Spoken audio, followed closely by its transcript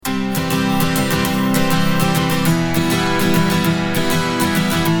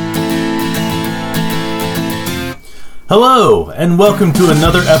Hello, and welcome to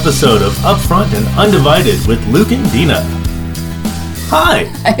another episode of Upfront and Undivided with Luke and Dina. Hi!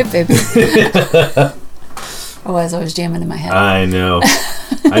 Hi, baby. I was jamming in my head. I know.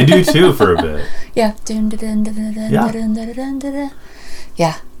 I do too for a bit. Yeah.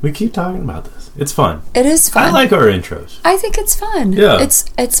 Yeah. We keep talking about this. It's fun. It is fun. I like our intros. I think it's fun. Yeah.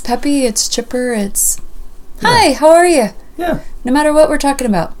 It's peppy, it's chipper, Hi, how are you? Yeah. No matter what we're talking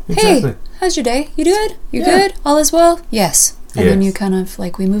about. Exactly. Hey, how's your day? You good? You Yeah. good? All is well? Yes. And then Yes. you kind of,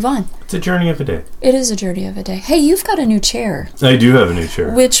 we move on. It's a journey of a day. It is a journey of a day. Hey, you've got a new chair. I do have a new chair.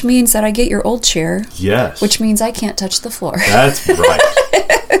 Which means that I get your old chair. Yes. Which means I can't touch the floor. That's right.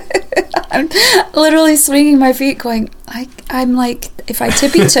 I'm literally swinging my feet going, I'm like, if I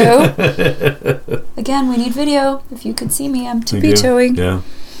tippy-toe, again, we need video. If you can see me, I'm tippy-toeing. Yeah.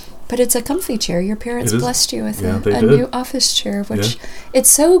 But it's a comfy chair. Your parents blessed you with a new office chair, which it's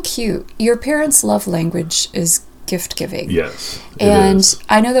so cute. Your parents' love language is gift-giving. Yes. And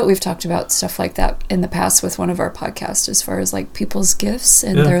I know that we've talked about stuff like that in the past with one of our podcasts as far as people's gifts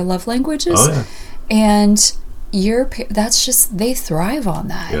and their love languages. Oh, yeah. And that's just, they thrive on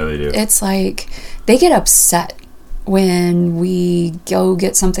that. Yeah, they do. It's like they get upset when we go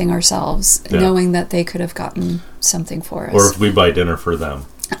get something ourselves, knowing that they could have gotten something for us. Or if we buy dinner for them.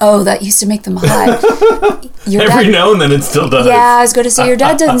 Oh, that used to make them hot. Every now and then it still does. Yeah, I was going to say, your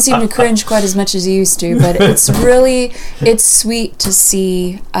dad doesn't seem to cringe quite as much as he used to, but it's sweet to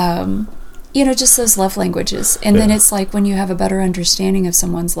see, just those love languages. And then it's like when you have a better understanding of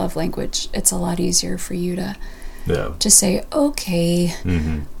someone's love language, it's a lot easier for you to say, okay,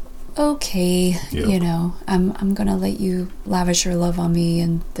 okay, I'm going to let you lavish your love on me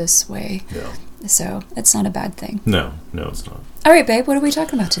in this way. Yeah. So it's not a bad thing. No, it's not. All right, babe, what are we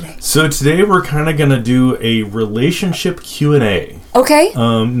talking about today? So today we're kind of going to do a relationship Q&A. Okay.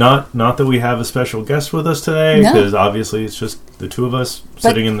 Not that we have a special guest with us today, because obviously it's just the two of us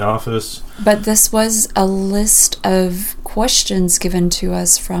sitting in the office. But this was a list of questions given to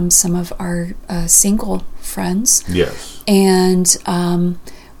us from some of our single friends. Yes. And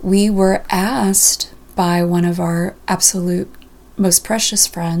we were asked by one of our absolute most precious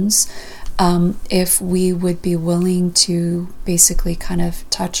friends if we would be willing to basically kind of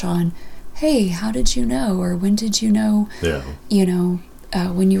touch on, hey, how did you know? Or when did you know,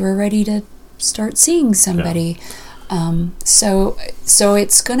 when you were ready to start seeing somebody? Yeah. So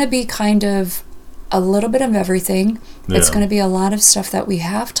it's going to be kind of a little bit of everything. Yeah. It's going to be a lot of stuff that we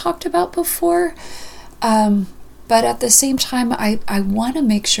have talked about before. But at the same time, I want to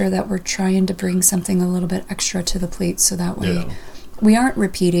make sure that we're trying to bring something a little bit extra to the plate so that way we aren't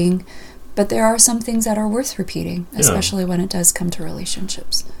repeating. But there are some things that are worth repeating, especially when it does come to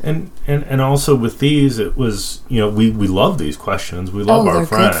relationships. And also with these, it was, we love these questions. We love our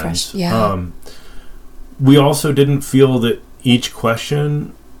friends. Yeah. We also didn't feel that each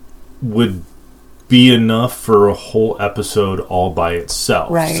question would be enough for a whole episode all by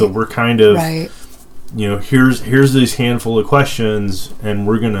itself. Right. So we're kind of, here's this handful of questions, and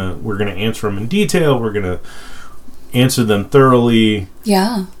we're gonna answer them in detail. We're gonna answer them thoroughly.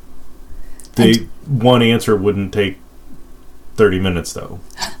 Yeah. One answer wouldn't take 30 minutes, though.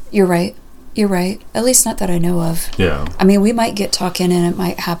 You're right. At least not that I know of. Yeah. I mean, we might get talking and it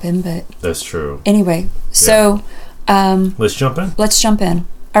might happen, but... That's true. Anyway, so... let's jump in.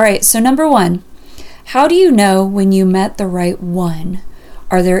 All right, so number 1. How do you know when you met the right one?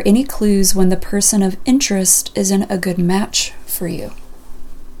 Are there any clues when the person of interest isn't a good match for you?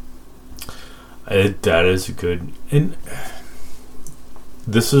 That is good... And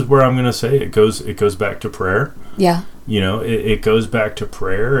this is where I'm going to say it goes back to prayer. Yeah. It goes back to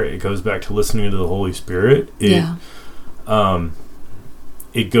prayer. It goes back to listening to the Holy Spirit. It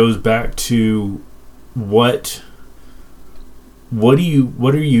goes back to what are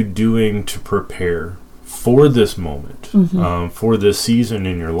you doing to prepare for this moment, for this season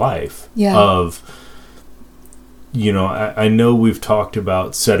in your life of, I know we've talked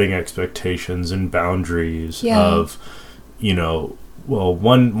about setting expectations and boundaries of, well,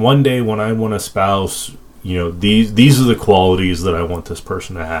 one day when I want a spouse, these are the qualities that I want this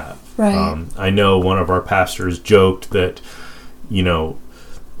person to have. Right. I know one of our pastors joked that,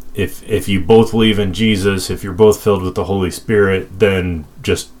 if you both believe in Jesus, if you're both filled with the Holy Spirit, then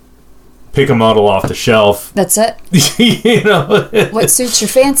just pick a model off the shelf. That's it. What suits your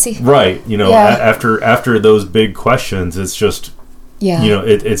fancy. Right. After those big questions, it's just,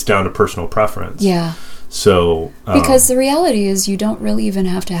 it's down to personal preference. Yeah. So because the reality is you don't really even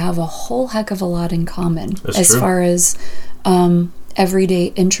have to have a whole heck of a lot in common as far as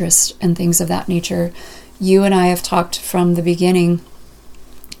everyday interest and things of that nature. You and I have talked from the beginning,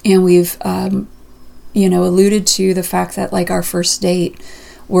 and we've alluded to the fact that, like, our first date,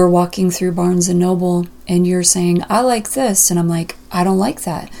 we're walking through Barnes and Noble and you're saying, I like this. And I'm like, I don't like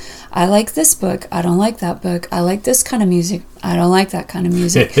that. I like this book. I don't like that book. I like this kind of music. I don't like that kind of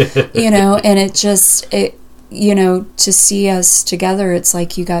music. And to see us together, it's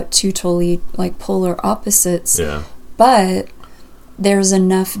like you got two totally, like, polar opposites. Yeah. But there's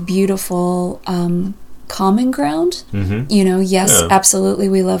enough beautiful common ground. Mm-hmm. Yes, absolutely,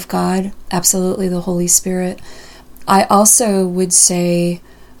 we love God. Absolutely, the Holy Spirit. I also would say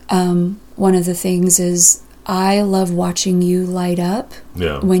one of the things is I love watching you light up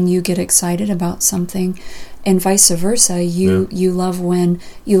when you get excited about something, and vice versa. You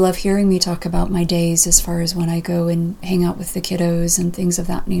love hearing me talk about my days, as far as when I go and hang out with the kiddos and things of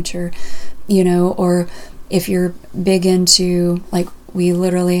that nature, or if you're big into, like, we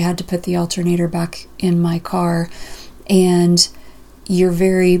literally had to put the alternator back in my car, and you're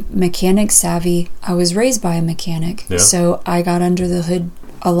very mechanic savvy. I was raised by a mechanic, so I got under the hood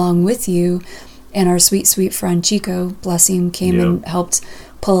along with you, and our sweet, sweet friend Chico, bless him, came and helped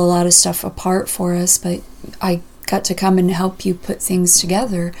pull a lot of stuff apart for us, but I got to come and help you put things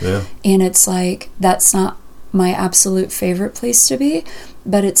together. And it's like, that's not my absolute favorite place to be,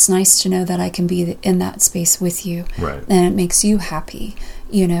 but it's nice to know that I can be in that space with you, right? And it makes you happy,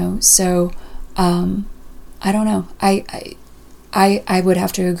 so I don't know, I would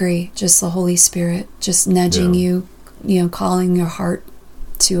have to agree, just the Holy Spirit just nudging you, calling your heart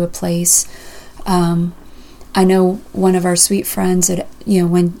to a place. I know one of our sweet friends that,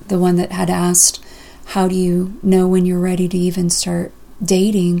 when the one that had asked, how do you know when you're ready to even start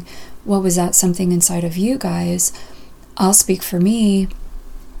dating? What was that something inside of you guys? I'll speak for me.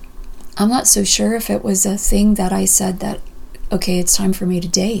 I'm not so sure if it was a thing that I said that, okay, it's time for me to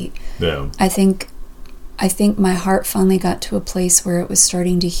date. Yeah. I think my heart finally got to a place where it was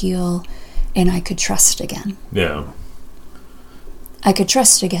starting to heal and I could trust again. Yeah. I could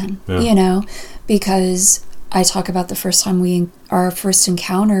trust again, because I talk about the first time our first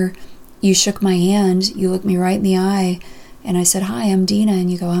encounter, you shook my hand, you looked me right in the eye, and I said, hi, I'm Dina, and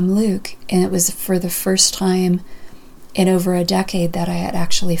you go, I'm Luke. And it was for the first time in over a decade that I had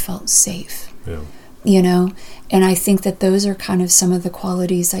actually felt safe. Yeah. And I think that those are kind of some of the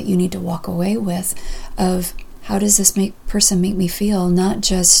qualities that you need to walk away with, of how does this person make me feel? Not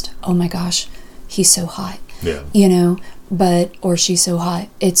just, oh my gosh, he's so hot. Yeah. Or she's so hot.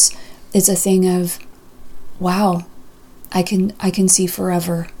 It's a thing of, wow, I can see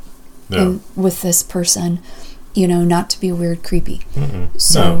forever with this person, not to be weird, creepy. Mm-mm.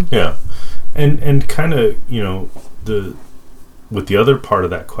 So no, yeah. And kind of, with the other part of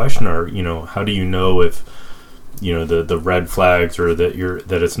that question are, how do you know if, the red flags, or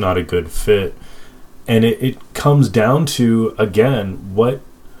that it's not a good fit? And it comes down to, again, what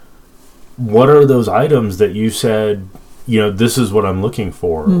are those items that you said, this is what I'm looking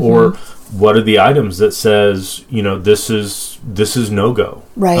for, or what are the items that says, this is no go,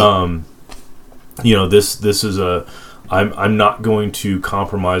 right? This is I'm not going to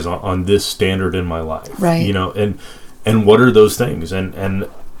compromise on this standard in my life, right? And what are those things? And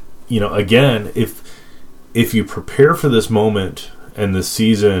again, if you prepare for this moment and this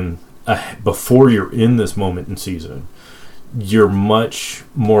season before you're in this moment and season, you're much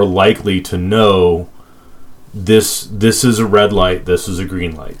more likely to know this is a red light, this is a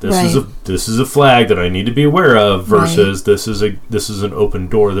green light, this is a flag that I need to be aware of, versus this is an open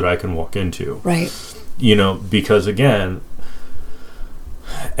door that I can walk into, right? Because again,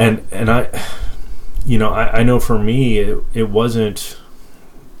 and I know for me it wasn't,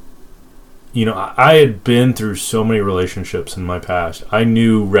 I had been through so many relationships in my past. I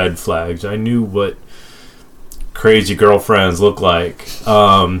knew red flags. I knew what crazy girlfriends look like.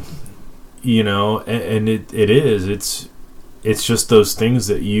 And it's just those things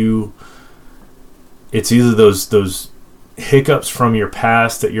that it's either those hiccups from your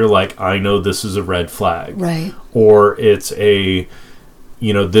past that you're like, I know this is a red flag. Right. Or it's this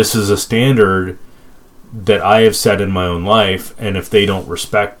is a standard that I have set in my own life, and if they don't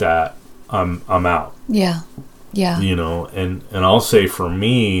respect that, I'm out. Yeah. Yeah. And I'll say for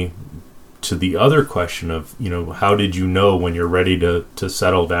me, to the other question of, how did you know when you're ready to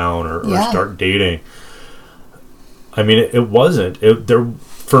settle down or start dating? I mean, it wasn't.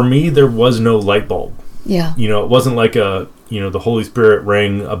 For me, there was no light bulb. Yeah. It wasn't like the Holy Spirit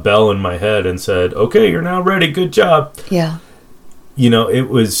rang a bell in my head and said, okay, you're now ready. Good job. Yeah. It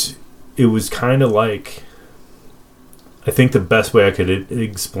was kind of like, I think the best way I could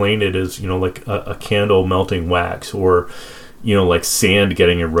explain it is, like a candle melting wax, or, like sand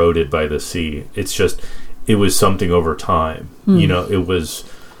getting eroded by the sea. It's just, it was something over time. It was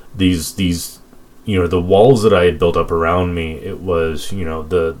these the walls that I had built up around me, it was,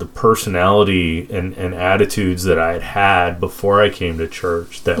 the personality and attitudes that I had before I came to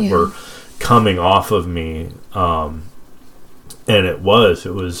church that were coming off of me. And it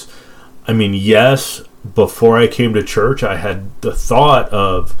was, yes, before I came to church, I had the thought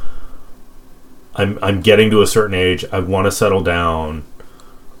of, I'm getting to a certain age. I want to settle down.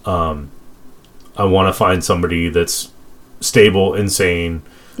 I want to find somebody that's stable and sane.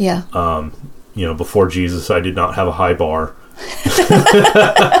 Yeah. Before Jesus, I did not have a high bar.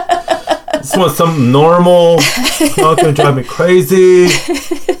 Someone, something normal, not going to drive me crazy.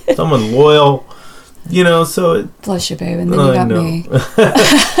 Someone loyal, so it... Bless you, babe, and then you got me.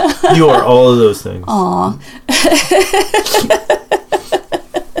 You are all of those things. Aw.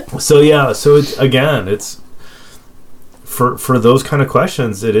 So it's for those kind of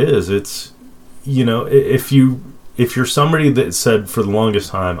questions, it's, if you're somebody that said for the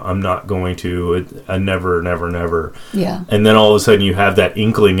longest time, I'm not going to, I never, never. Yeah. And then all of a sudden you have that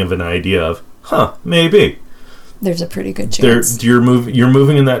inkling of an idea of, maybe. There's a pretty good chance. You're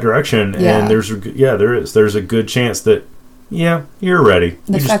moving in that direction, and there's a good chance that, you're ready.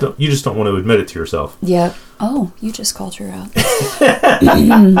 You just don't want to admit it to yourself. Yeah. Oh, you just called her out.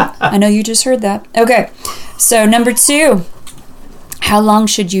 I know you just heard that. Okay. So number 2. How long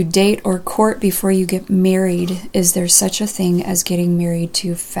should you date or court before you get married? Is there such a thing as getting married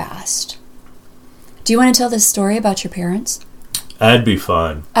too fast? Do you want to tell this story about your parents? That'd be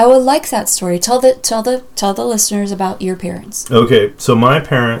fun. I would like that story. Tell the listeners about your parents. Okay, so my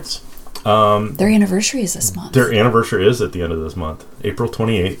parents... their anniversary is this month. Their anniversary is at the end of this month, April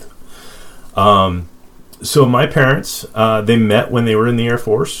 28th. So my parents, they met when they were in the Air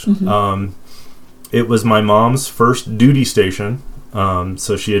Force. Mm-hmm. It was my mom's first duty station.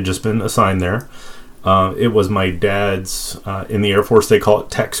 So she had just been assigned there. It was my dad's, in the Air Force, they call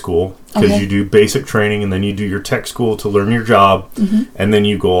it tech school, because you do basic training and then you do your tech school to learn your job, and then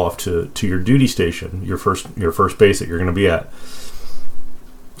you go off to your duty station, your first base that you're going to be at.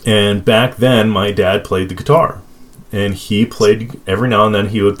 And back then, my dad played the guitar, and he played, every now and then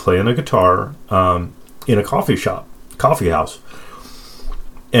he would play on a guitar, in a coffee house.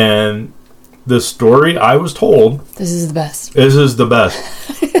 And the story I was told... This is the best.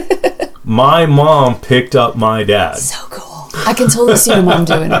 My mom picked up my dad. So cool. I can totally see your mom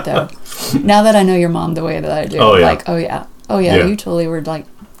doing it, though. Now that I know your mom the way that I do. Oh, yeah. Like, oh, yeah, you totally were, like,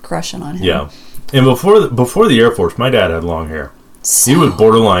 crushing on him. Yeah. And before the Air Force, my dad had long hair. He was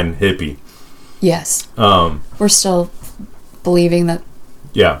borderline hippie. Yes. We're still believing that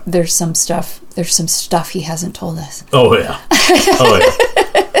there's some stuff he hasn't told us. Oh, yeah.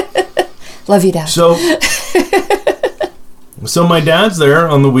 Love you, Dad. So my dad's there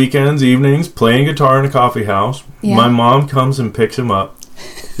on the weekends, evenings, playing guitar in a coffee house. Yeah. My mom comes and picks him up.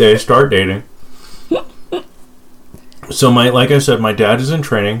 They start dating. So like I said, my dad is in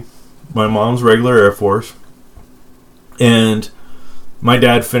training. My mom's regular Air Force. And my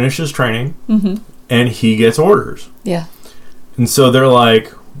dad finishes training, and he gets orders. Yeah. And so they're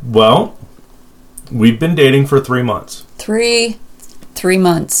like, well, we've been dating for 3 months. 3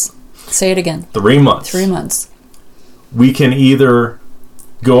 months. Say it again. 3 months. 3 months. We can either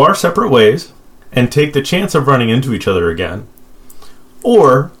go our separate ways and take the chance of running into each other again,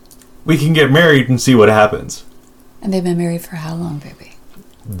 or we can get married and see what happens. And they've been married for how long, baby?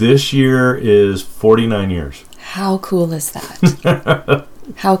 This year is 49 years. How cool is that?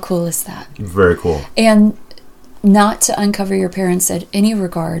 How cool is that? Very cool. And not to uncover your parents at any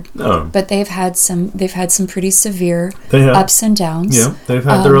regard, but they've had some pretty severe ups and downs. Yeah, they've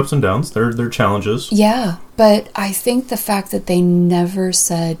had their ups and downs, their challenges. Yeah, but I think the fact that they never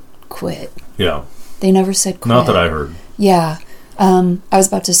said quit. Yeah. They never said quit. Not that I heard. Yeah. I was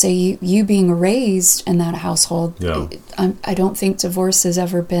about to say, you being raised in that household, I don't think divorce has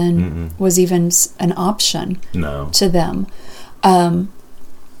ever was even an option to them. And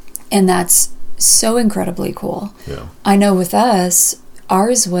that's so incredibly cool. Yeah. I know with us,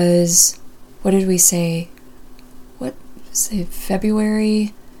 ours was, what did we say?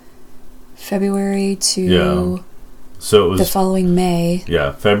 February to so it was the following May.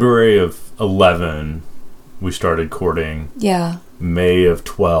 Yeah, February of 11 we started courting. Yeah. May of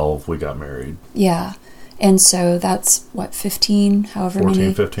 12 we got married. Yeah. And so that's 15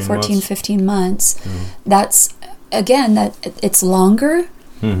 months. Mm-hmm. That's again, that it's longer.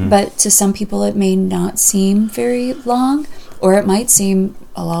 Mm-hmm. But to some people it may not seem very long, or it might seem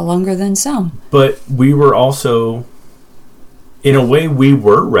a lot longer than some. But we were also, in a way, we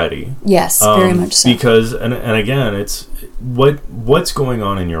were ready. Yes, very much so. Because, and again, it's what's going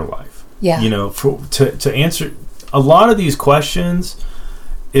on in your life. Yeah. To answer a lot of these questions,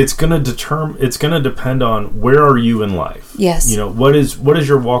 it's going to depend on where are you in life. Yes. You know, what does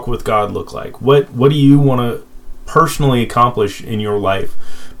your walk with God look like? What do you want to personally accomplish in your life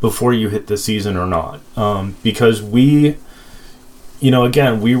before you hit the season or not? Because we, you know,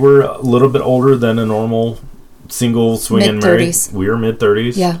 again, we were a little bit older than a normal single swinging married. We were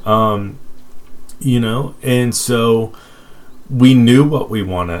mid-30s. Yeah. You know, and so we knew what we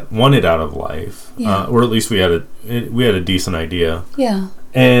wanted out of life, or at least we had a decent idea. Yeah.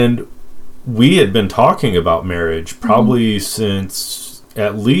 And we had been talking about marriage probably since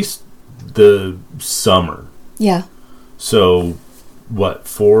at least the summer. Yeah. So, 4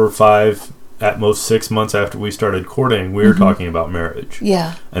 or 5, at most 6 months after we started courting, we were talking about marriage.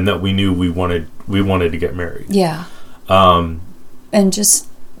 Yeah. And that we knew we wanted to get married. Yeah. And just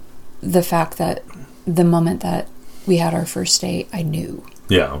the fact that the moment that we had our first date, I knew.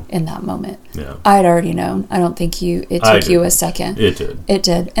 Yeah. In that moment. Yeah. I had already known. I don't think it took you a second. It did. It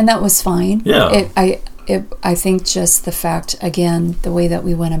did. And that was fine. Yeah. I think just the fact, again, the way that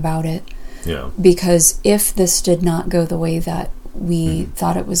we went about it. Yeah. Because if this did not go the way that we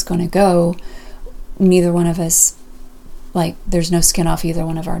thought it was going to go, neither one of us, like, there's no skin off either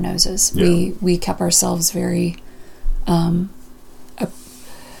one of our noses. Yeah. We kept ourselves very beyond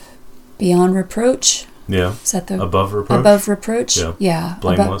reproach. Yeah. Is that the above reproach? Above reproach. Yeah. Yeah.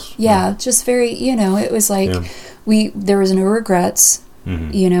 Blameless. Just very, you know, it was like there was no regrets.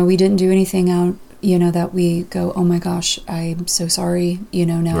 Mm-hmm. You know, we didn't do anything out, you know, that we go, oh my gosh, I'm so sorry. You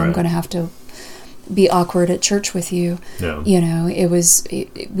know, now I'm going to have to be awkward at church with you. Yeah. You know,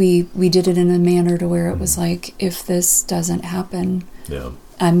 we did it in a manner to where it was like, if this doesn't happen,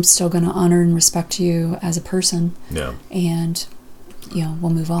 I'm still going to honor and respect you as a person. Yeah. And, you know,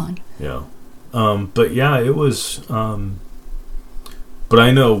 we'll move on. Yeah. But yeah, it was, but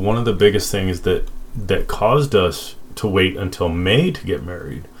I know one of the biggest things that caused us to wait until May to get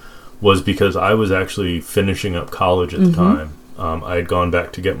married was because I was actually finishing up college at the time. I had gone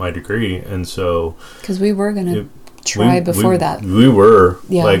back to get my degree, and so... Because we were going to try before that. We were,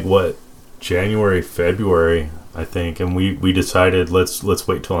 January, February, I think, and we decided, let's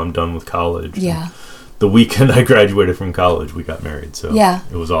wait till I'm done with college. Yeah. And the weekend I graduated from college, we got married, so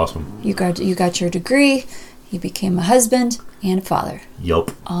it was awesome. You got your degree, you became a husband and a father.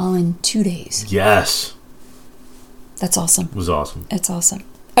 Yup. All in 2 days. Yes. That's awesome. It was awesome. It's awesome.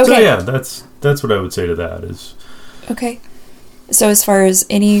 Okay. So yeah, that's what I would say to that is... Okay. So as far as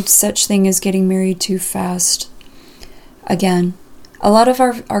any such thing as getting married too fast, again, a lot of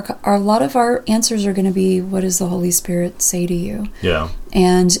our answers are going to be, what does the Holy Spirit say to you? Yeah.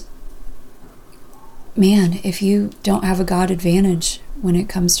 And man, if you don't have a God advantage when it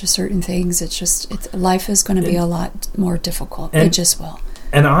comes to certain things, life is going to be a lot more difficult. It just will.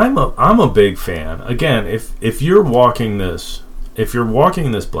 And I'm a big fan. Again, if you're walking this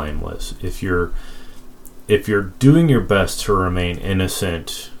blameless, if you're doing your best to remain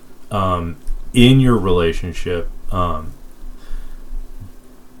innocent in your relationship,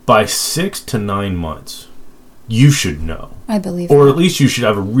 by 6 to 9 months, you should know. I believe or at least you should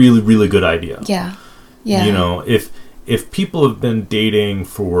have a really, really good idea. Yeah. Yeah. You know, if people have been dating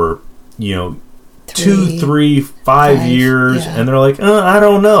for, you know, 2, 3, 5 years, and they're like, I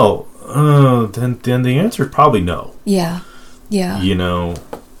don't know, then the answer is probably no. Yeah. Yeah. You know,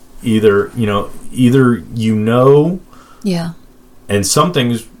 either you know, yeah, and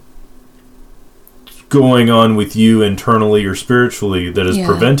something's going on with you internally or spiritually that is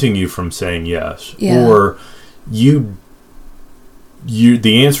preventing you from saying yes, or the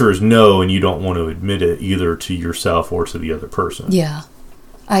answer is no, and you don't want to admit it either to yourself or to the other person. Yeah,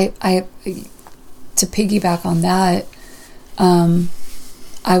 I to piggyback on that,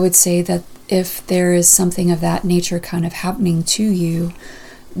 I would say that if there is something of that nature kind of happening to you,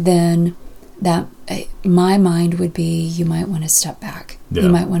 then that my mind would be, you might want to step back. Yeah. You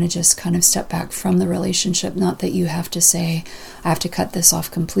might want to just kind of step back from the relationship. Not that you have to say, I have to cut this off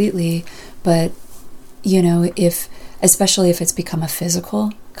completely, but you know, especially if it's become a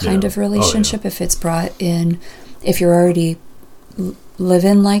physical kind of relationship, if it's brought in, if you're already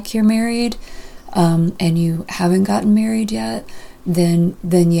living like you're married, and you haven't gotten married yet, then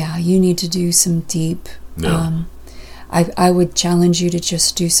yeah, you need to do some deep, I would challenge you to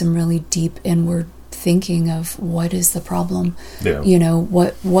just do some really deep inward thinking of what is the problem. Yeah. You know,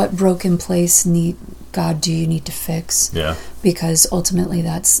 what broken place God do you need to fix? Yeah. Because ultimately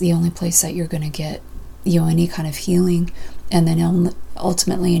that's the only place that you're going to get, you know, any kind of healing, and then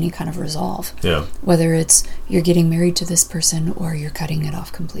ultimately any kind of resolve. Yeah. Whether it's you're getting married to this person or you're cutting it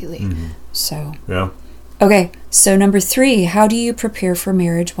off completely. Mm-hmm. So. Yeah. Okay, so number 3, how do you prepare for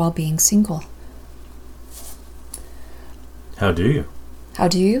marriage while being single? How do you? How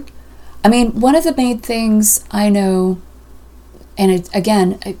do you? I mean, one of the main things I know, and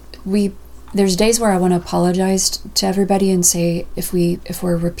there's days where I want to apologize to everybody and say if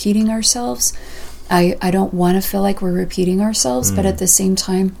we're repeating ourselves, I don't want to feel like we're repeating ourselves, but at the same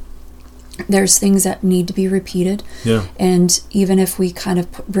time, there's things that need to be repeated. Yeah. And even if we kind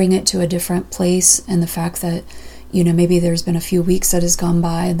of bring it to a different place, and the fact that, maybe there's been a few weeks that has gone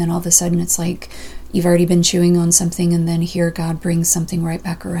by, and then all of a sudden it's like you've already been chewing on something, and then here God brings something right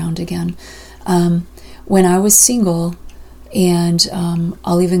back around again. When I was single, and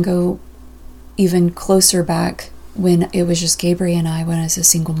I'll even go even closer back when it was just Gabriel and I, when I was a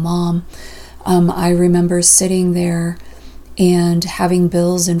single mom, I remember sitting there and having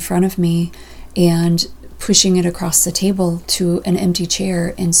bills in front of me and pushing it across the table to an empty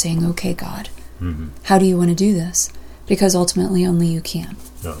chair and saying, okay, God, how do you want to do this? Because ultimately only you can.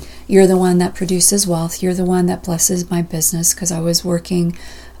 No. You're the one that produces wealth. You're the one that blesses my business, because I was working,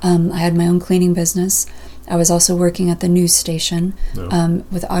 I had my own cleaning business. I was also working at the news station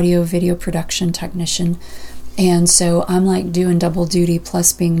with audio video production technician. And so I'm like doing double duty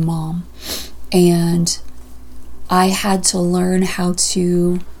plus being mom. And I had to learn how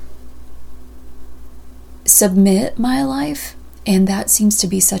to submit my life. And that seems to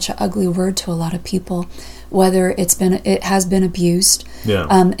be such an ugly word to a lot of people, whether it has been abused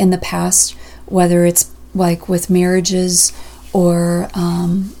in the past, whether it's like with marriages or,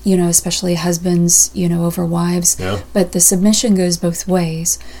 especially husbands, over wives. Yeah. But the submission goes both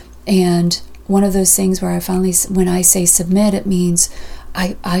ways. And one of those things where when I say submit, it means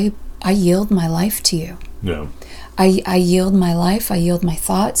I yield my life to you. Yeah. I yield my life. I yield my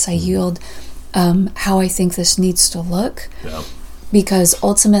thoughts. I yield how I think this needs to look. Yeah. Because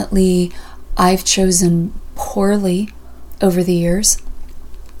ultimately, I've chosen poorly over the years.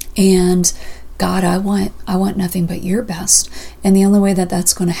 And God, I want nothing but your best. And the only way that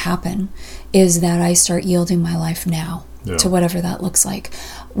that's going to happen is that I start yielding my life now to whatever that looks like.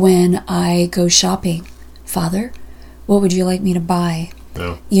 When I go shopping, Father, what would you like me to buy?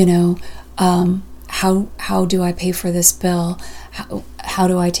 Yeah. How do I pay for this bill? How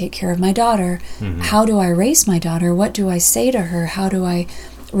do I take care of my daughter? How do I raise my daughter? What do I say to her? How do I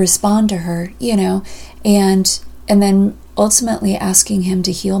respond to her? And then ultimately asking him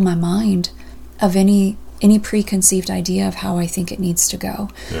to heal my mind of any preconceived idea of how I think it needs to go.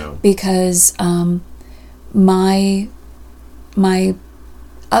 Yeah. Because my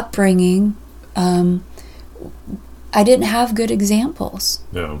upbringing, I didn't have good examples.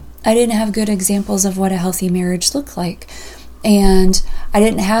 No. I didn't have good examples of what a healthy marriage looked like. And I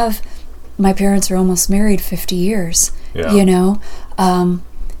didn't have, my parents were almost married 50 years, and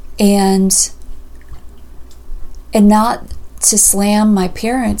not to slam my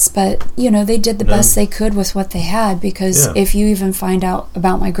parents, but, they did the best they could with what they had, because if you even find out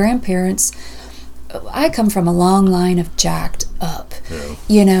about my grandparents, I come from a long line of jacked up,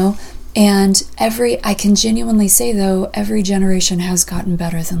 and I can genuinely say, though, every generation has gotten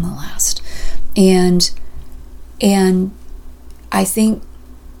better than the last. And I think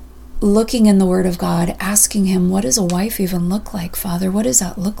looking in the Word of God, asking him, what does a wife even look like, Father? What does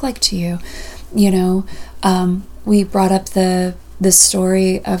that look like to you? We brought up the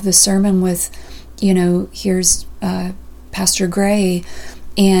story of the sermon with, here's Pastor Gray,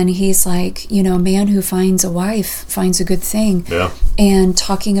 and he's like, a man who finds a wife finds a good thing. Yeah. And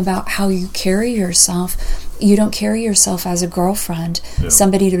talking about how you carry yourself. You don't carry yourself as a girlfriend,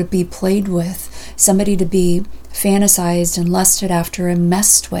 somebody to be played with, somebody to be fantasized and lusted after and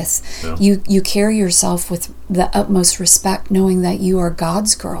messed with. You carry yourself with the utmost respect, knowing that you are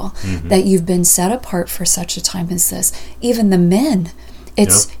God's girl, that you've been set apart for such a time as this. Even the men,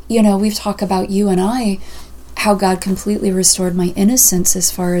 it's we've talked about you and I, how God completely restored my innocence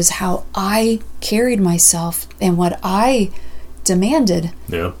as far as how I carried myself and what I demanded,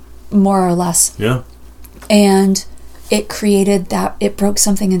 more or less. And it created that, it broke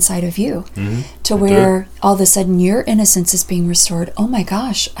something inside of you to where all of a sudden your innocence is being restored. Oh my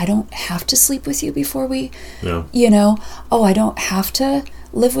gosh, I don't have to sleep with you before we, I don't have to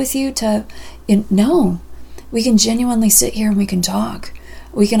live with you no, we can genuinely sit here and we can talk.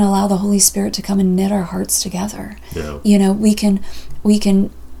 We can allow the Holy Spirit to come and knit our hearts together. We can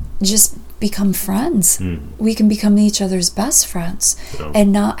just become friends. We can become each other's best friends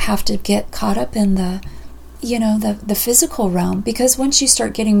and not have to get caught up in the physical realm, because once you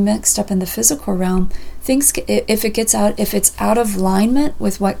start getting mixed up in the physical realm, things, if it's out of alignment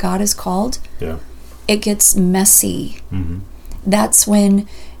with what God has called, it gets messy. That's when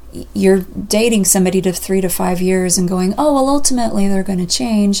you're dating somebody to 3 to 5 years and going, oh, well, ultimately they're going to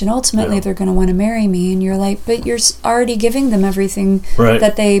change and ultimately they're going to want to marry me. And you're like, but you're already giving them everything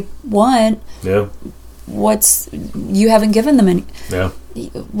that they want. Yeah. You haven't given them any. Yeah.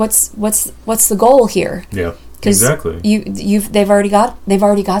 What's the goal here? Yeah. Exactly. They've already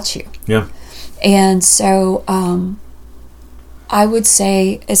got you. Yeah. And so, I would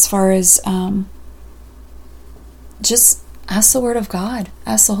say, as far as, just ask the Word of God.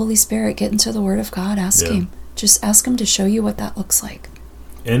 Ask the Holy Spirit. Get into the Word of God. Ask Him. Just ask Him to show you what that looks like.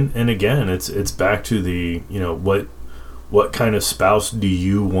 And again, it's back to the, what kind of spouse do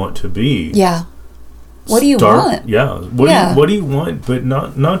you want to be? Yeah. What do you want? Yeah. What do you want? But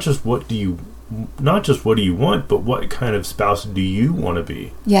not just what do you want, but what kind of spouse do you want to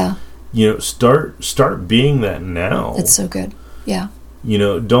be? Yeah. Start being that now. It's so good. Yeah.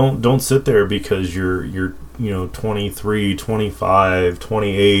 Don't sit there because you're 23, 25,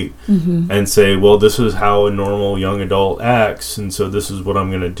 28 and say, well, this is how a normal young adult acts, and so this is what I'm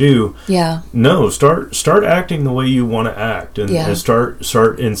going to do. Yeah. No, start acting the way you want to act, and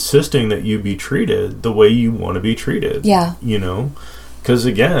start insisting that you be treated the way you want to be treated. Yeah. Because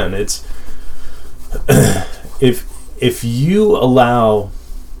again, it's if you allow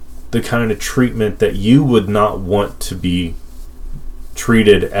the kind of treatment that you would not want to be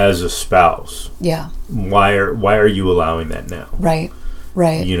treated as a spouse. Yeah. Why are you allowing that now? Right.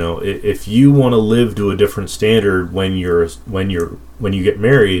 If you want to live to a different standard when you get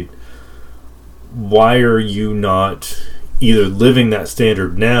married, why are you not either living that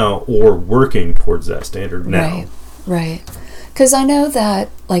standard now or working towards that standard now? Right. Because I know that,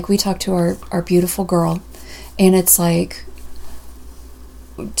 like, we talked to our beautiful girl, and it's like,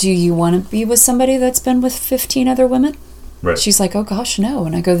 do you want to be with somebody that's been with 15 other women? Right. She's like, oh gosh, no.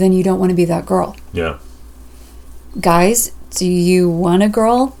 And I go, then you don't want to be that girl. Yeah. Guys, do you want a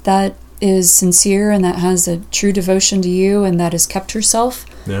girl that is sincere and that has a true devotion to you and that has kept herself?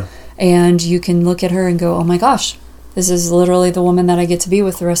 Yeah. And you can look at her and go, oh my gosh, this is literally the woman that I get to be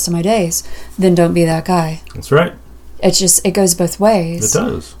with the rest of my days. Then don't be that guy. That's right. It goes both ways. It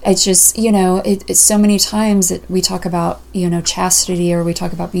does. It's just, it's so many times that we talk about, chastity, or we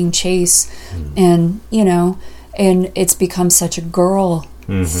talk about being chaste, and, and it's become such a girl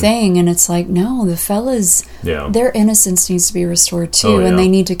thing. And it's like, no, the fellas, their innocence needs to be restored too. And they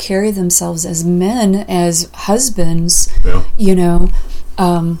need to carry themselves as men, as husbands,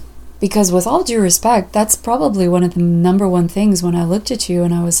 because with all due respect, that's probably one of the number one things when I looked at you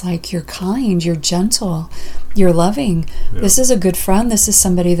and I was like, you're kind, you're gentle, you're loving. Yeah. This is a good friend. This is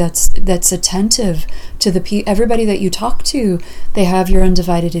somebody that's attentive to everybody that you talk to. They have your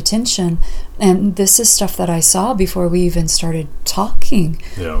undivided attention. And this is stuff that I saw before we even started talking.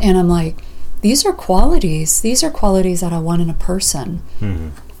 Yeah. And I'm like, these are qualities. These are qualities that I want in a person.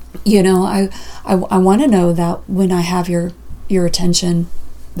 I want to know that when I have your attention,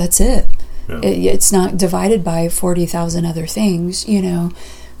 that's it. Yeah. It's not divided by 40,000 other things,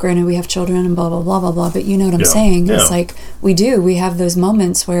 Granted, we have children and blah, blah, blah, blah, blah, but you know what I'm saying. Yeah. It's like we have those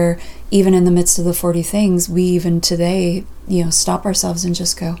moments where even in the midst of the 40 things, we even today, stop ourselves and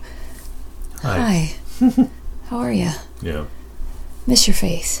just go, hi. How are you? Yeah. Miss your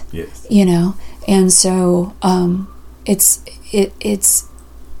face. Yes. And so it's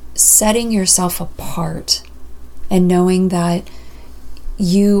setting yourself apart and knowing that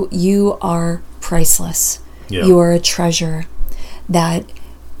you are priceless. Yeah. You are a treasure. That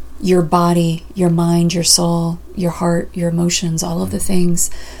your body, your mind, your soul, your heart, your emotions, all of the things,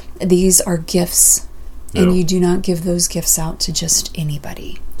 these are gifts. Yeah. And you do not give those gifts out to just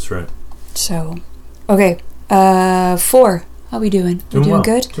anybody. That's right. So, okay. 4. How are we doing? We're doing well.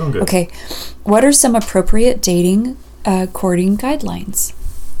 Good? Doing good. Okay. What are some appropriate dating, courting guidelines?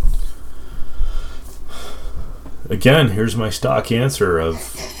 Again, here's my stock answer of,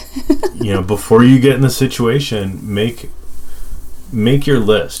 before you get in the situation, make your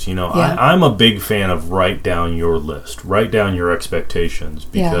list. I'm a big fan of write down your list. Write down your expectations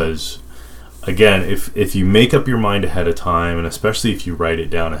because, again, if you make up your mind ahead of time, and especially if you write it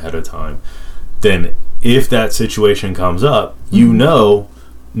down ahead of time, then if that situation comes up, no,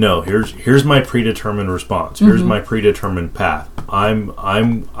 here's my predetermined response. Here's my predetermined path. I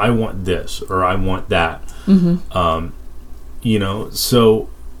want this or I want that. So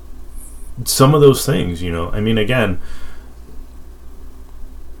some of those things, again,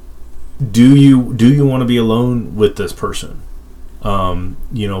 do you want to be alone with this person? Where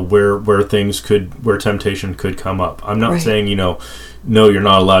temptation could come up. I'm not saying, no, you're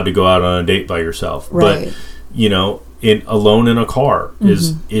not allowed to go out on a date by yourself, but, alone in a car,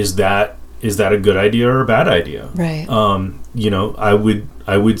 is that is that a good idea or a bad idea? Right.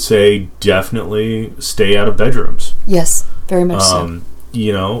 I would say definitely stay out of bedrooms. Yes, very much so.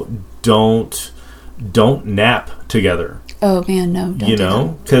 Don't nap together. Oh man, no,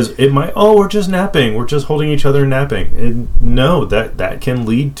 don't because it might, we're just napping, we're just holding each other and napping. And no, that can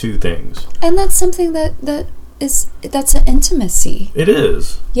lead to things. And that's something that's an intimacy. It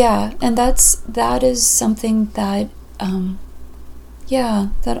is. Yeah, and that is something that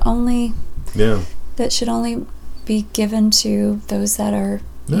that should only be given to those that are,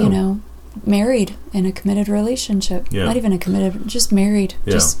 married in a committed relationship. Yeah. Not even a committed, just married.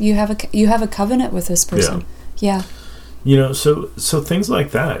 Yeah. Just you have a covenant with this person. Yeah. So things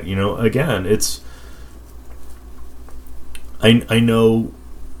like that, again, it's, I know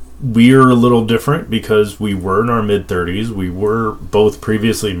we're a little different because we were in our mid-30s. We were both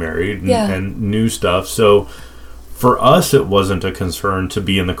previously married and knew stuff. So for us, it wasn't a concern to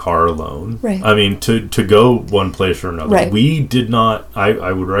be in the car alone. Right. I mean, to go one place or another. Right. We did not,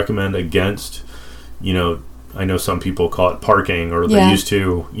 I would recommend against, I know some people call it parking, or they used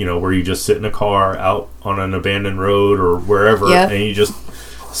to, where you just sit in a car out on an abandoned road or wherever, and you just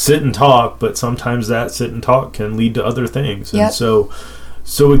sit and talk. But sometimes that sit and talk can lead to other things. And so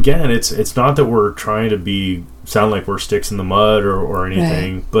again, it's not that we're trying to sound like we're sticks in the mud or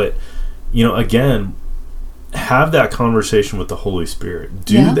anything, but again, have that conversation with the Holy Spirit.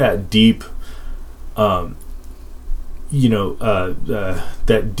 Do that deep, that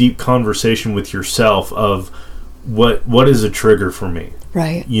deep conversation with yourself of what is a trigger for me,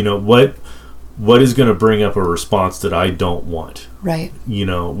 right? What is going to bring up a response that I don't want, right?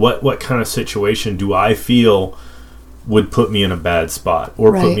 What kind of situation do I feel would put me in a bad spot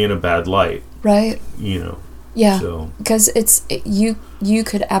or put me in a bad light, right? So because you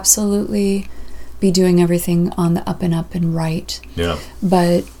could absolutely be doing everything on the up and up and right,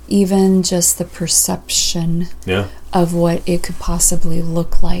 but even just the perception of what it could possibly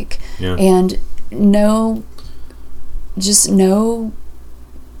look like, and know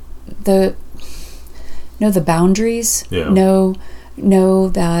the boundaries, know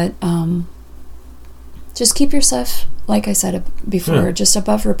that just keep yourself, like I said before, just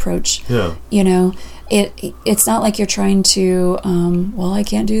above reproach. It's not like you're trying to, I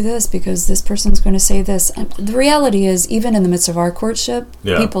can't do this because this person's going to say this. And the reality is, even in the midst of our courtship,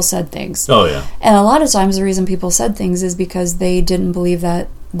 people said things. Oh, yeah. And a lot of times the reason people said things is because they didn't believe that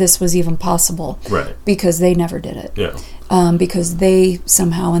this was even possible. Right. Because they never did it. Yeah. Because they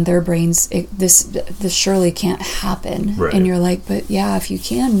somehow in their brains, this surely can't happen. Right. And you're like, but yeah, if you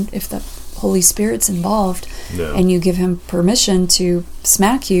can, if the Holy Spirit's involved and you give him permission to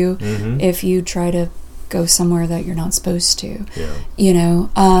smack you if you try to go somewhere that you're not supposed to.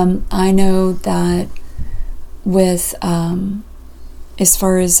 I know that with as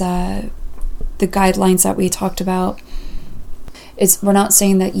far as the guidelines that we talked about, we're not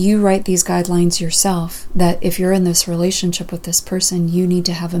saying that you write these guidelines yourself, that if you're in this relationship with this person, you need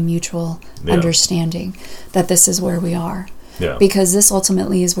to have a mutual understanding that this is where we are. Because this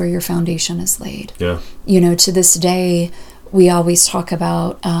ultimately is where your foundation is laid. To this day, we always talk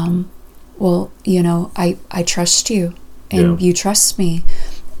about, I trust you and you trust me.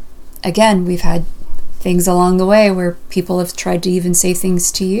 Again, we've had things along the way where people have tried to even say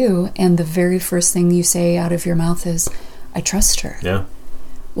things to you, and the very first thing you say out of your mouth is, I trust her.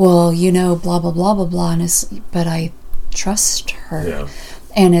 Well, blah, blah, blah, blah, blah, but I trust her.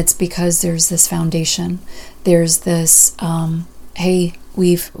 And it's because there's this foundation. There's this, hey,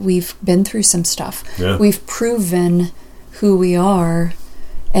 we've been through some stuff. We've proven who we are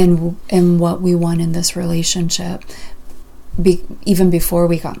and what we want in this relationship, even before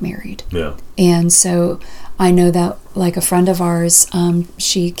we got married. And so I know that, like a friend of ours,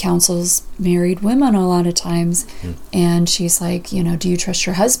 she counsels married women a lot of times, and she's like, do you trust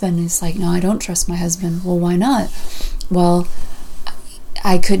your husband? And he's like, no, I don't trust my husband. Well, why not? Well,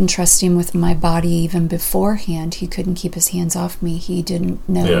 I couldn't trust him with my body even beforehand. He couldn't keep his hands off me. He didn't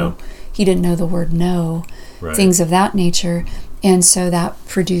know. He didn't know the word no, things of that nature. And so that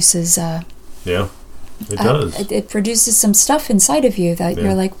produces it does. It produces some stuff inside of you that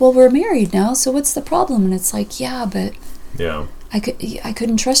you're like, well, we're married now, so what's the problem? And it's like, but I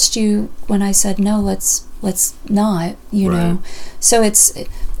couldn't trust you when I said no. Let's not, know. So it's,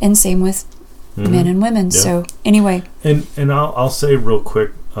 and same with men and women. So anyway, and I'll say real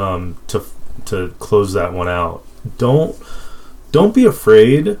quick to close that one out. Don't be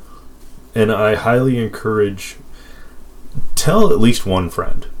afraid, and I highly encourage. Tell at least one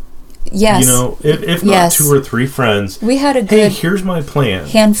friend. Yes. If not 2 or 3 friends. We had a good here's my plan.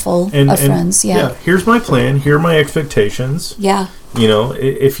 Handful of friends, yeah. Here's my plan. Here are my expectations. Yeah.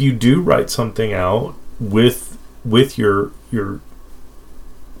 If you do write something out with your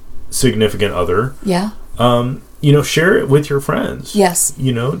significant other. Yeah. Share it with your friends. Yes.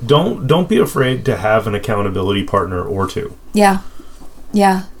 Don't be afraid to have an accountability partner or 2. Yeah.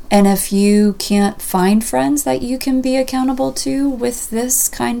 Yeah. And if you can't find friends that you can be accountable to with this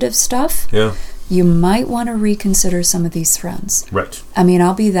kind of stuff, you might want to reconsider some of these friends. Right. I mean,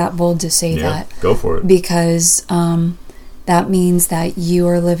 I'll be that bold to say that. Go for it. Because that means that you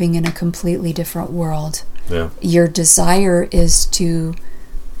are living in a completely different world. Yeah. Your desire is to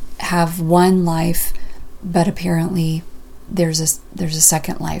have one life, but apparently there's a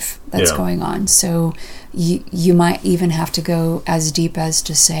second life that's going on. So you might even have to go as deep as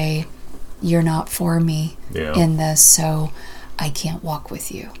to say, you're not for me in this, so I can't walk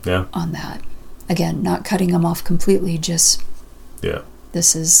with you on that. Again, not cutting them off completely, just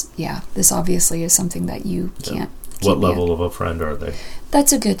this obviously is something that you can't keep. What level of a friend are they?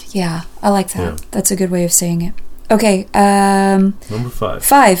 That's a good, I like that. That's a good way of saying it. Okay. Number 5.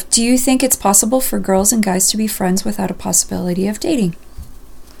 5. Do you think it's possible for girls and guys to be friends without a possibility of dating?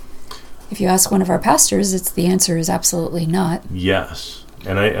 If you ask one of our pastors, the answer is absolutely not. Yes.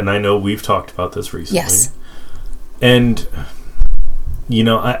 And I know we've talked about this recently. Yes. And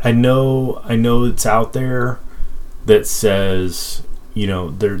I know it's out there that says,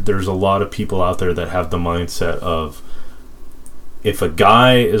 there's a lot of people out there that have the mindset of, if a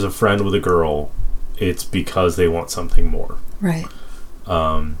guy is a friend with a girl, it's because they want something more. Right.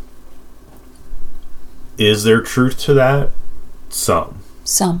 Is there truth to that? Some.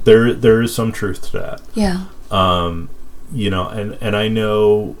 There is some truth to that. Yeah. And I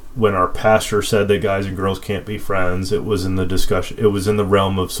know when our pastor said that guys and girls can't be friends, it was in the discussion. It was in the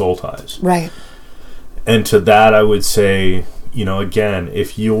realm of soul ties. Right. And to that, I would say, again,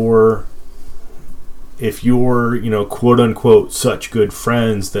 if you're quote unquote such good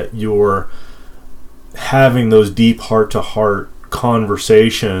friends that you're having those deep heart-to-heart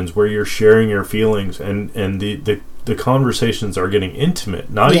conversations where you're sharing your feelings and the conversations are getting intimate,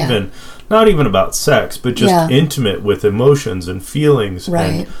 not even about sex, but just intimate with emotions and feelings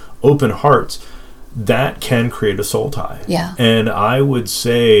and open hearts, that can create a soul tie. Yeah. And I would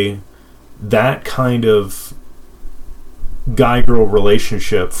say that kind of guy-girl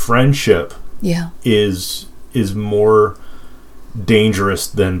relationship, friendship, is more dangerous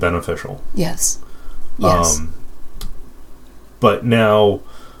than beneficial. Yes. But now,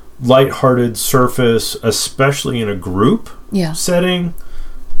 lighthearted surface, especially in a group setting,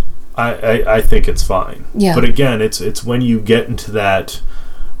 I think it's fine. Yeah. But again, it's when you get into that,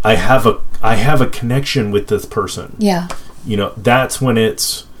 I have a connection with this person. Yeah. That's when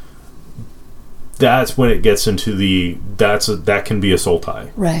it gets into that can be a soul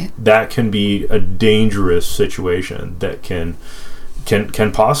tie. Right. That can be a dangerous situation that can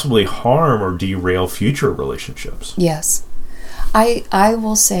possibly harm or derail future relationships. Yes. I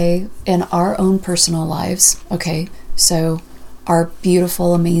will say in our own personal lives, okay, so our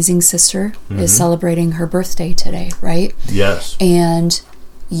beautiful, amazing sister is celebrating her birthday today, right? Yes. And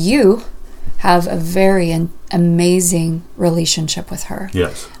you have a very amazing relationship with her.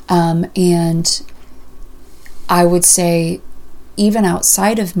 Yes. And I would say even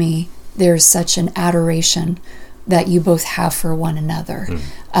outside of me, there's such an adoration that you both have for one another.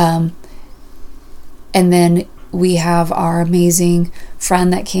 And then we have our amazing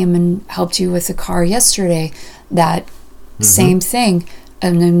friend that came and helped you with the car yesterday. That same thing,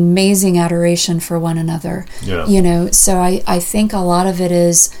 an amazing adoration for one another. Yeah. So I think a lot of it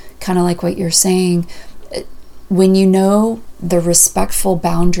is kind of like what you're saying. When you know the respectful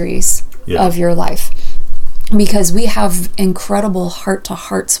boundaries of your life, because we have incredible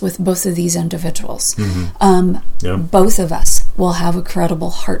heart-to-hearts with both of these individuals. Both of us will have incredible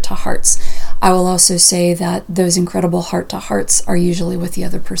heart-to-hearts. I will also say that those incredible heart-to-hearts are usually with the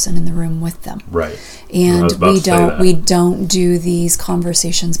other person in the room with them. Right. And we don't do these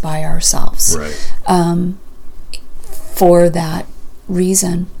conversations by ourselves. Right. For that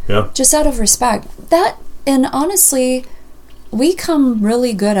reason. Yeah. Just out of respect. And honestly, we come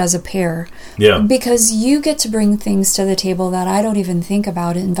really good as a pair. Yeah. Because you get to bring things to the table that I don't even think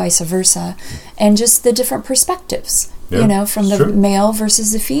about, and vice versa. And just the different perspectives, from the male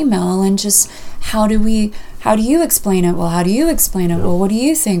versus the female, and just how do you explain it? Well, how do you explain it? Well, what do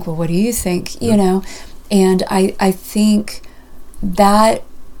you think? Well, what do you think? And I think that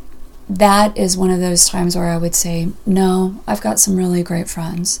is one of those times where I would say, no, I've got some really great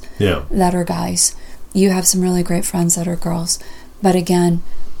friends that are guys. You have some really great friends that are girls. But again,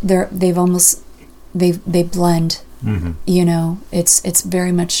 they blend. Mm-hmm. You know, it's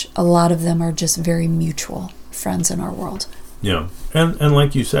very much, a lot of them are just very mutual friends in our world. Yeah, and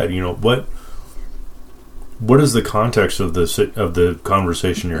like you said, you know, what is the context of the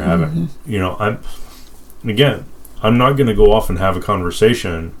conversation you're having? Mm-hmm. You know, I'm not going to go off and have a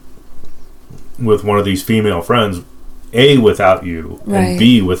conversation with one of these female friends, A, without you, right. and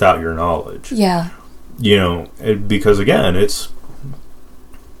B, without your knowledge. Yeah. You know, because again, it's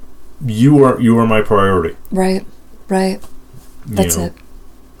you are my priority. Right. That's it.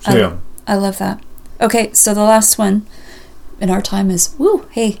 So, yeah. I love that. Okay, so the last one in our time is,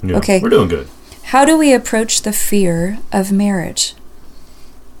 hey, yeah, okay. We're doing good. How do we approach the fear of marriage?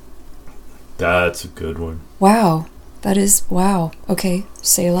 That's a good one. Wow. That is, wow. Okay,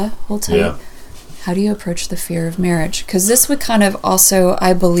 Selah, hold tight. Yeah. How do you approach the fear of marriage? Because this would kind of also,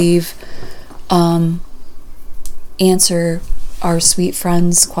 I believe, answer our sweet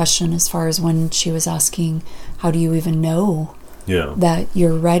friend's question as far as when she was asking, how do you even know that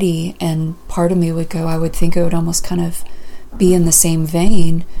you're ready? And part of me would go, I would think it would almost kind of be in the same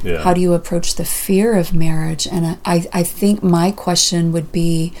vein. Yeah. How do you approach the fear of marriage? And I think my question would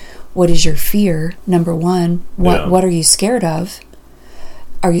be, what is your fear? Number one, what are you scared of?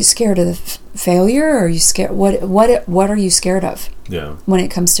 Are you scared of failure? Or are you scared? What are you scared of? Yeah. When it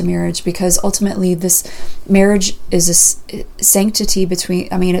comes to marriage, because ultimately this marriage is a sanctity between.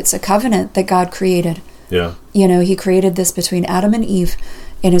 I mean, it's a covenant that God created. Yeah. You know, He created this between Adam and Eve,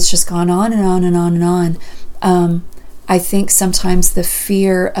 and it's just gone on and on and on and on. I think sometimes the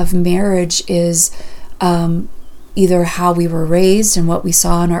fear of marriage is either how we were raised and what we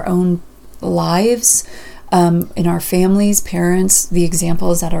saw in our own lives. In our families, parents, the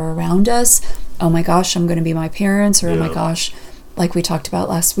examples that are around us. Oh my gosh, I'm going to be my parents, or oh my gosh, like we talked about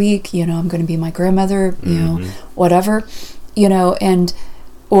last week, you know, I'm going to be my grandmother, you know, whatever, you know,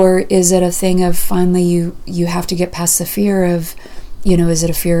 or is it a thing of finally you have to get past the fear of, you know, is it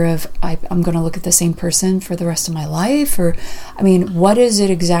a fear of I'm going to look at the same person for the rest of my life? Or, I mean, what is it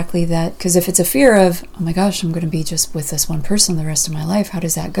exactly that, because if it's a fear of, oh my gosh, I'm going to be just with this one person the rest of my life, how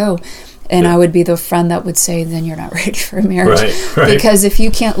does that go? And I would be the friend that would say, then you're not ready for a marriage. Right. Because if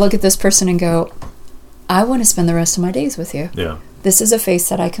you can't look at this person and go, I want to spend the rest of my days with you. Yeah. This is a face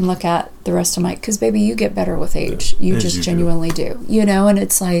that I can look at the rest of my, because baby, you get better with age. You just genuinely do. You know, and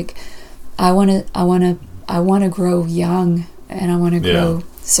it's like, I want to grow young, and I want to grow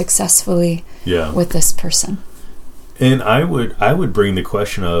successfully with this person. And I would bring the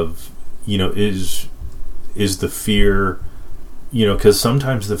question of, you know, is the fear, you know, because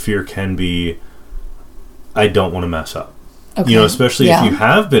sometimes the fear can be, I don't want to mess up. Okay. You know, especially if you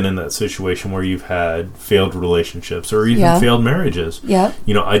have been in that situation where you've had failed relationships or even failed marriages. Yeah.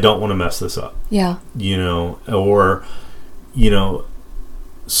 You know, I don't want to mess this up. Yeah. You know, or, you know,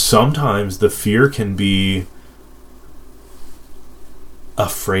 sometimes the fear can be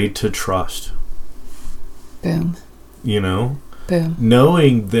afraid to trust. Boom. You know? Boom.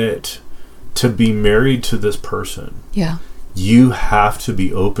 Knowing that to be married to this person, you have to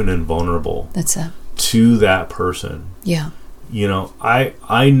be open and vulnerable. That's it. To that person. Yeah. You know,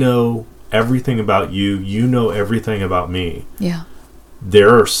 I know everything about you. You know everything about me. Yeah.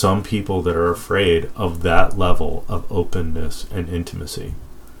 There are some people that are afraid of that level of openness and intimacy.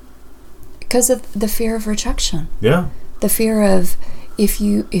 Because of the fear of rejection. Yeah. The fear of if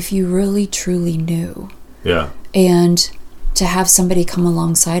you really truly knew. Yeah. And to have somebody come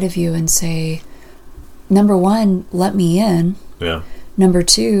alongside of you and say, number one, let me in. Yeah. Number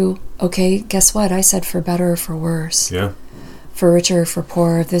two, okay, guess what? I said for better or for worse. Yeah. For richer or for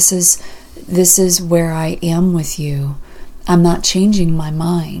poorer. This is where I am with you. I'm not changing my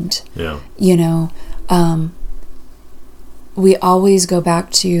mind. Yeah. You know, we always go back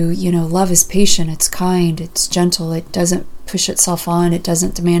to, you know, love is patient, it's kind, it's gentle, it doesn't push itself on, it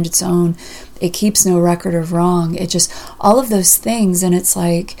doesn't demand its own, it keeps no record of wrong. It just, all of those things. And it's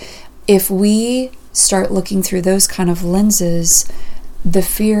like, if we start looking through those kind of lenses, the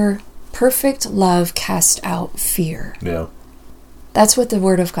fear, perfect love casts out fear. Yeah. That's what the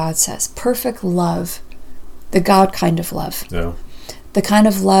Word of God says. Perfect love, the God kind of love. Yeah. The kind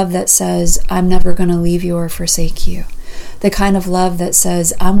of love that says, I'm never going to leave you or forsake you. The kind of love that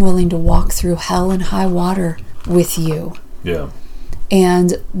says, I'm willing to walk through hell and high water with you. Yeah.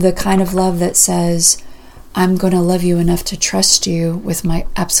 And the kind of love that says, I'm going to love you enough to trust you with my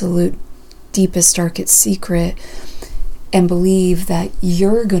absolute deepest, darkest secret, and believe that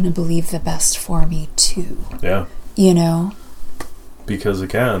you're going to believe the best for me too. Yeah. You know? Because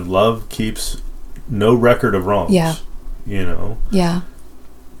again, love keeps no record of wrongs. Yeah. You know? Yeah.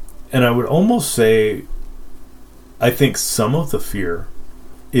 And I would almost say, I think some of the fear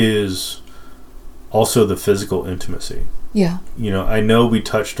is also the physical intimacy. Yeah. You know, I know we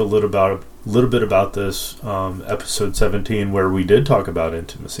touched a little bit about this episode 17 where we did talk about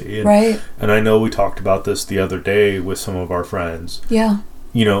intimacy. And, right. And I know we talked about this the other day with some of our friends. Yeah.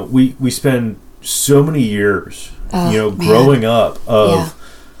 You know, we spend so many years, growing up of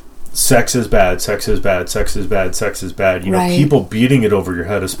sex is bad, sex is bad, sex is bad, sex is bad. You know, people beating it over your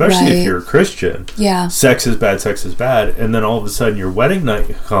head, especially if you're a Christian. Yeah. Sex is bad, sex is bad. And then all of a sudden your wedding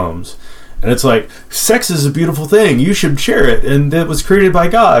night comes and it's like, sex is a beautiful thing. You should share it. And it was created by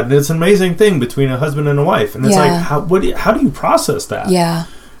God. And it's an amazing thing between a husband and a wife. And it's like, how do you process that? Yeah.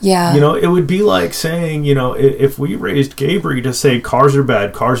 Yeah. You know, it would be like saying, you know, if we raised Gabriel to say cars are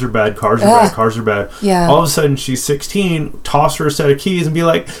bad, cars are bad, cars are bad, cars are bad. Yeah. All of a sudden she's 16, toss her a set of keys and be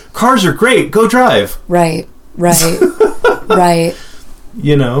like, cars are great, go drive. Right. Right.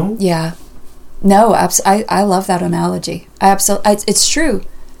 You know? Yeah. No, I love that analogy. It's true.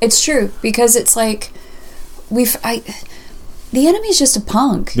 It's true because it's like the enemy's just a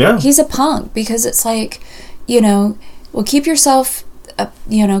punk. Yeah. He's a punk because it's like, you know, well, keep yourself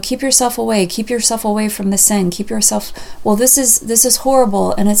away. Keep yourself away from the sin. Keep yourself. Well, this is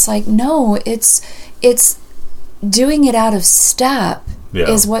horrible, and it's like, no, it's doing it out of step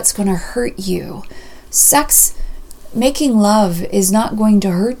is what's going to hurt you. Sex, making love is not going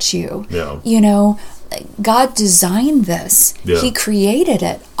to hurt you. Yeah. You know, God designed this. Yeah. He created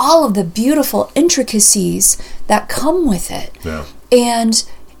it. All of the beautiful intricacies that come with it. Yeah. And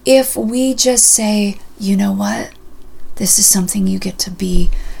if we just say, you know what? This is something you get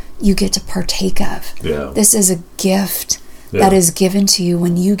to partake of. Yeah. This is a gift that is given to you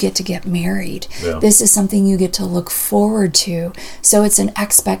when you get married. Yeah. This is something you get to look forward to. So it's an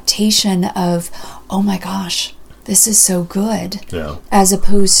expectation of, oh my gosh, this is so good. Yeah. As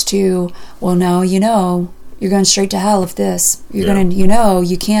opposed to, well, no, you know, you're going straight to hell if this. You're going to, you know,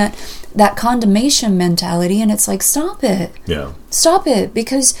 you can't. That condemnation mentality, and it's like, stop it. Yeah. Stop it,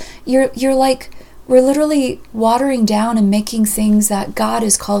 because you're like, we're literally watering down and making things that God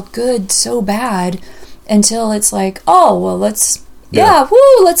has called good so bad until it's like, oh, well, let's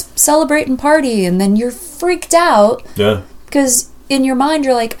celebrate and party. And then you're freaked out. Yeah. Because in your mind,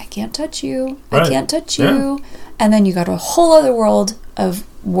 you're like, I can't touch you. Right. I can't touch you. And then you got a whole other world of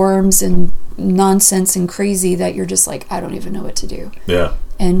worms and nonsense and crazy that you're just like, I don't even know what to do. Yeah.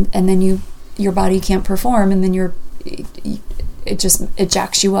 And then your body can't perform, and then it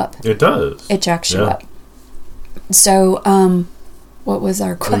jacks you up. It does. It jacks you up. So, what was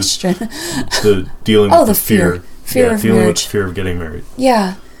our question? The dealing with the fear. Fear of dealing marriage. with the fear of getting married.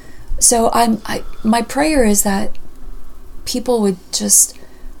 Yeah. So my prayer is that people would just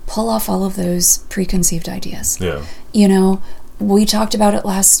pull off all of those preconceived ideas. Yeah. You know, we talked about it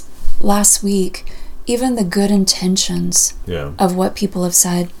last week. Even the good intentions of what people have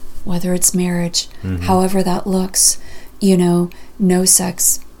said, whether it's marriage, however that looks, you know, no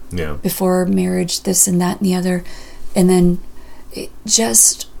sex before marriage, this and that and the other. And then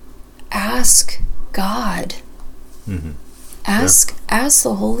just ask God. Mm-hmm. Ask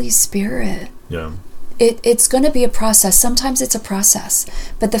the Holy Spirit. Yeah. It's going to be a process. Sometimes it's a process.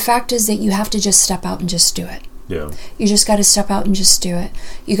 But the fact is that you have to just step out and just do it. Yeah. You just got to step out and just do it.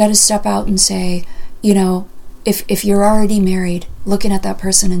 You got to step out and say, you know, if you're already married, looking at that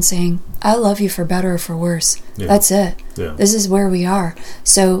person and saying, I love you for better or for worse. Yeah. That's it. Yeah. This is where we are.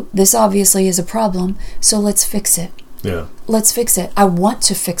 So this obviously is a problem. So let's fix it. Yeah. Let's fix it. I want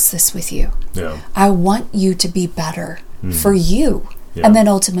to fix this with you. Yeah. I want you to be better for you. Yeah. And then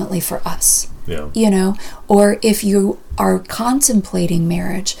ultimately for us. Yeah. You know, or if you are contemplating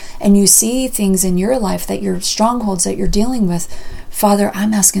marriage and you see things in your life that you're strongholds that you're dealing with, Father,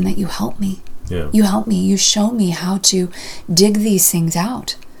 I'm asking that you help me. Yeah. You help me. You show me how to dig these things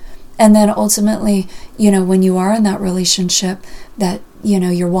out. And then ultimately, you know, when you are in that relationship that, you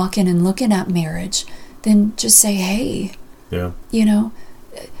know, you're walking and looking at marriage, then just say, hey, you know,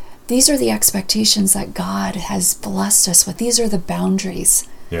 these are the expectations that God has blessed us with. These are the boundaries.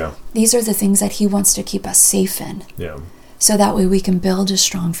 Yeah. These are the things that he wants to keep us safe in. Yeah. So that way we can build a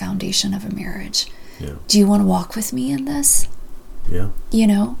strong foundation of a marriage. Yeah. Do you want to walk with me in this? Yeah. You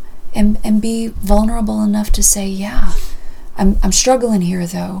know, and be vulnerable enough to say, yeah, I'm struggling here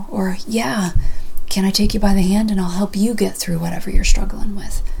though, or yeah, can I take you by the hand and I'll help you get through whatever you're struggling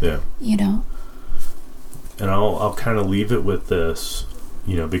with? Yeah. You know. And I'll kind of leave it with this,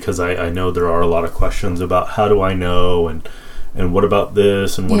 you know, because I know there are a lot of questions about how do I know and what about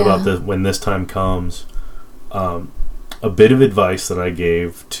this and what about this when this time comes. A bit of advice that I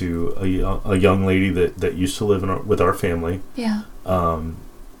gave to a young lady that used to live with our family. Yeah.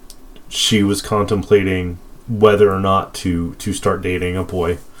 She was contemplating whether or not to start dating a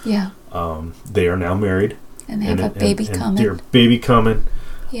boy. Yeah. They are now married. And they have a baby coming. Their baby coming.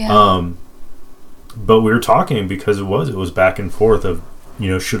 Yeah. But we were talking because it was back and forth of,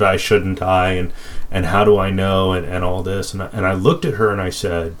 should I, shouldn't I, and how do I know, and all this. And I looked at her and I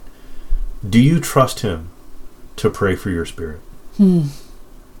said, do you trust him to pray for your spirit?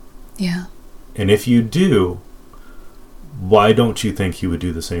 Yeah. And if you do, why don't you think he would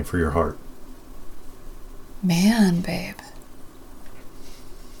do the same for your heart? Man, babe.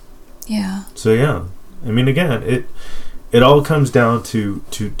 Yeah. So yeah, I mean, again, it all comes down to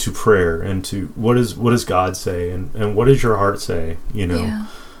prayer and to what does God say and what does your heart say, Yeah.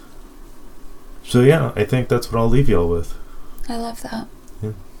 So yeah, I think that's what I'll leave y'all with. I love that.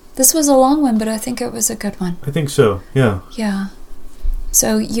 Yeah. This was a long one, but I think it was a good one. I think so. Yeah. Yeah.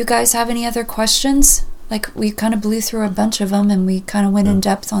 So you guys have any other questions? Like, we kind of blew through a bunch of them and we kind of went in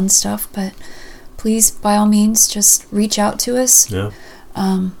depth on stuff, but please, by all means, just reach out to us. Yeah.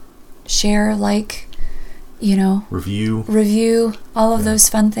 Share, review, all of those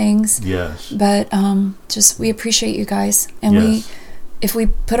fun things. Yes. But we appreciate you guys. And if we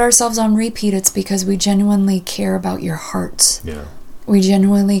put ourselves on repeat, it's because we genuinely care about your hearts. Yeah. We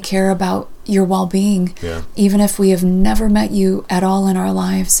genuinely care about your well-being. Yeah. Even if we have never met you at all in our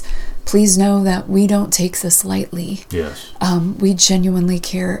lives, please know that we don't take this lightly. Yes. We genuinely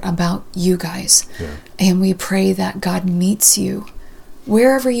care about you guys. Yeah. And we pray that God meets you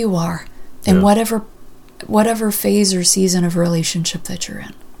wherever you are, in whatever phase or season of relationship that you're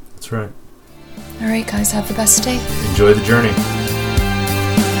in. That's right. All right, guys, have the best day. Enjoy the journey.